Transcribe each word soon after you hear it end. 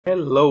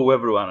Hello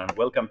everyone and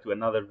welcome to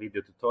another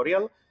video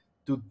tutorial.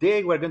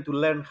 Today we're going to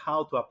learn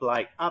how to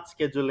apply ad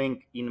scheduling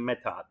in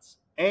Meta Ads,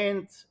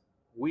 and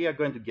we are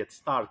going to get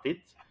started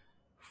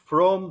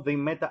from the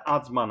Meta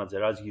Ads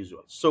Manager as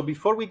usual. So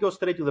before we go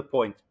straight to the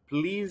point,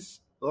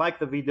 please like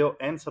the video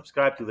and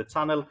subscribe to the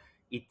channel.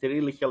 It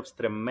really helps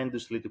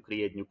tremendously to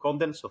create new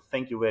content, so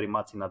thank you very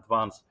much in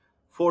advance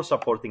for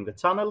supporting the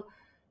channel.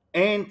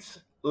 And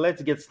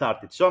let's get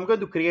started. So I'm going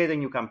to create a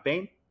new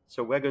campaign.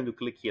 So we're going to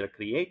click here,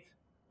 create.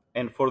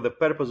 And for the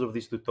purpose of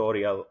this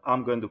tutorial,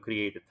 I'm going to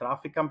create a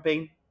traffic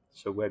campaign.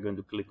 So we're going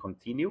to click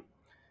continue.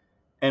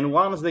 And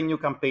once the new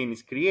campaign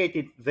is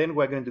created, then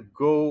we're going to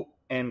go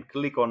and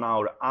click on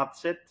our ad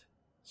set.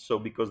 So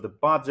because the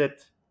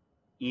budget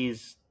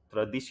is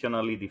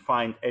traditionally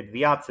defined at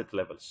the ad set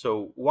level.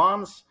 So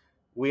once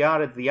we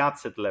are at the ad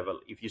set level,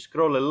 if you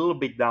scroll a little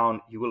bit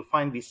down, you will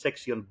find this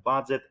section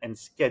budget and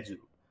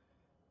schedule.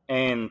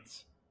 And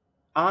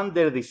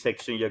under this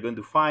section, you're going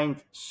to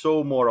find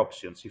show more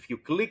options. If you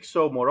click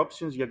show more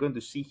options, you're going to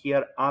see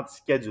here ad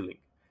scheduling.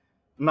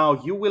 Now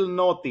you will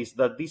notice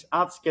that this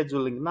ad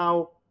scheduling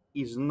now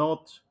is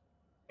not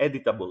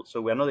editable.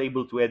 So we're not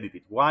able to edit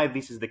it. Why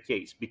this is the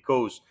case?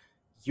 Because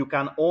you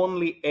can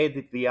only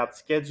edit the ad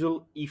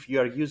schedule if you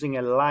are using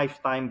a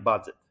lifetime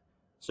budget.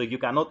 So you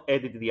cannot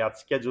edit the ad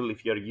schedule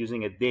if you're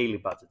using a daily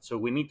budget. So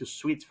we need to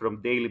switch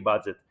from daily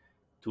budget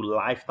to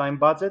lifetime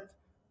budget.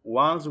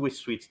 Once we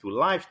switch to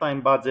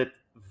lifetime budget,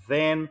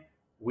 then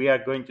we are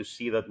going to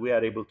see that we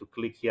are able to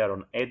click here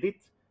on edit.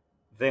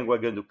 Then we're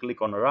going to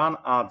click on run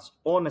ads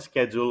on a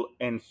schedule.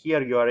 And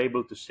here you are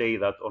able to say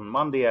that on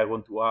Monday, I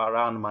want to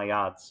run my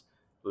ads,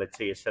 let's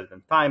say a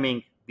certain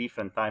timing,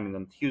 different timing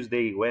on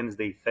Tuesday,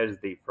 Wednesday,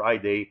 Thursday,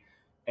 Friday.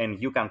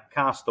 And you can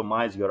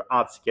customize your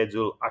ad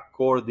schedule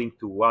according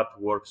to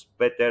what works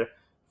better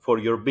for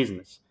your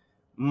business.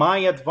 My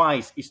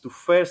advice is to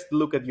first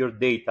look at your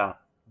data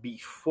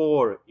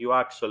before you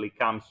actually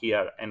come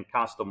here and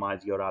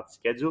customize your ad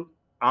schedule.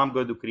 I'm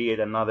going to create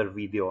another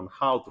video on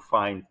how to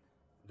find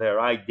the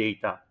right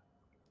data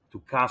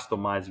to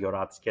customize your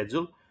ad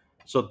schedule.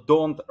 So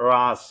don't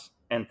rush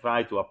and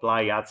try to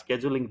apply ad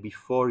scheduling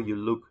before you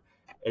look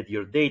at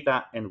your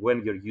data and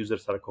when your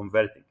users are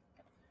converting.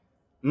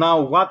 Now,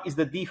 what is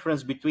the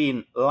difference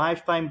between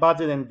lifetime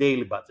budget and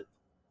daily budget?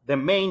 The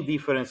main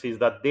difference is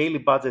that daily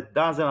budget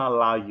doesn't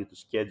allow you to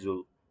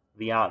schedule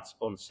the ads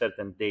on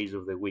certain days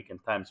of the week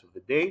and times of the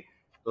day.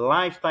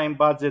 Lifetime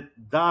budget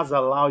does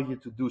allow you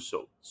to do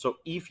so. So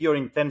if your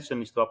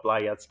intention is to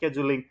apply ad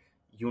scheduling,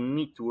 you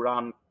need to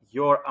run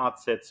your ad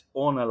sets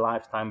on a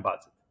lifetime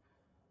budget.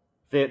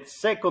 The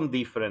second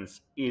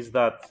difference is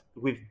that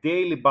with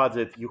daily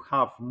budget, you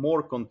have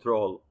more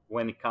control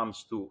when it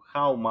comes to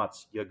how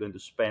much you're going to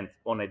spend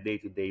on a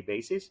day-to-day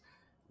basis.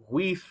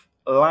 With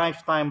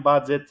lifetime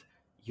budget,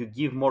 you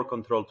give more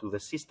control to the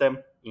system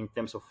in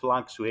terms of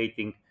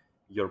fluctuating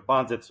your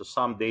budget. So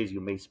some days you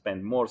may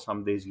spend more,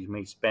 some days you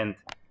may spend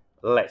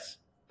less.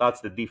 That's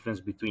the difference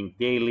between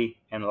daily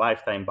and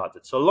lifetime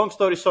budget. So long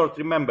story short,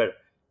 remember,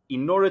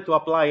 in order to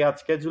apply ad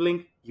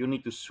scheduling, you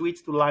need to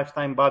switch to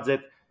lifetime budget.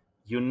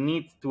 You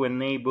need to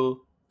enable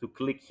to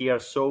click here,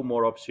 show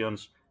more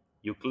options.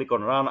 You click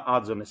on run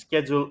ads on a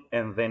schedule,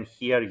 and then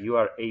here you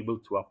are able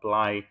to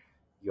apply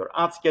your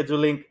ad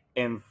scheduling.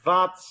 And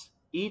that's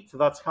it.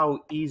 That's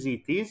how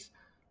easy it is.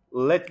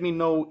 Let me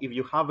know if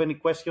you have any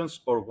questions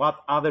or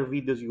what other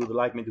videos you would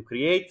like me to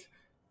create.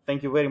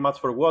 Thank you very much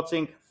for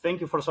watching. Thank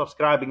you for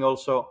subscribing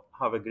also.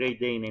 Have a great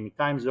day in any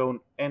time zone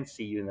and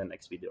see you in the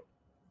next video.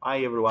 Bye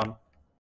everyone.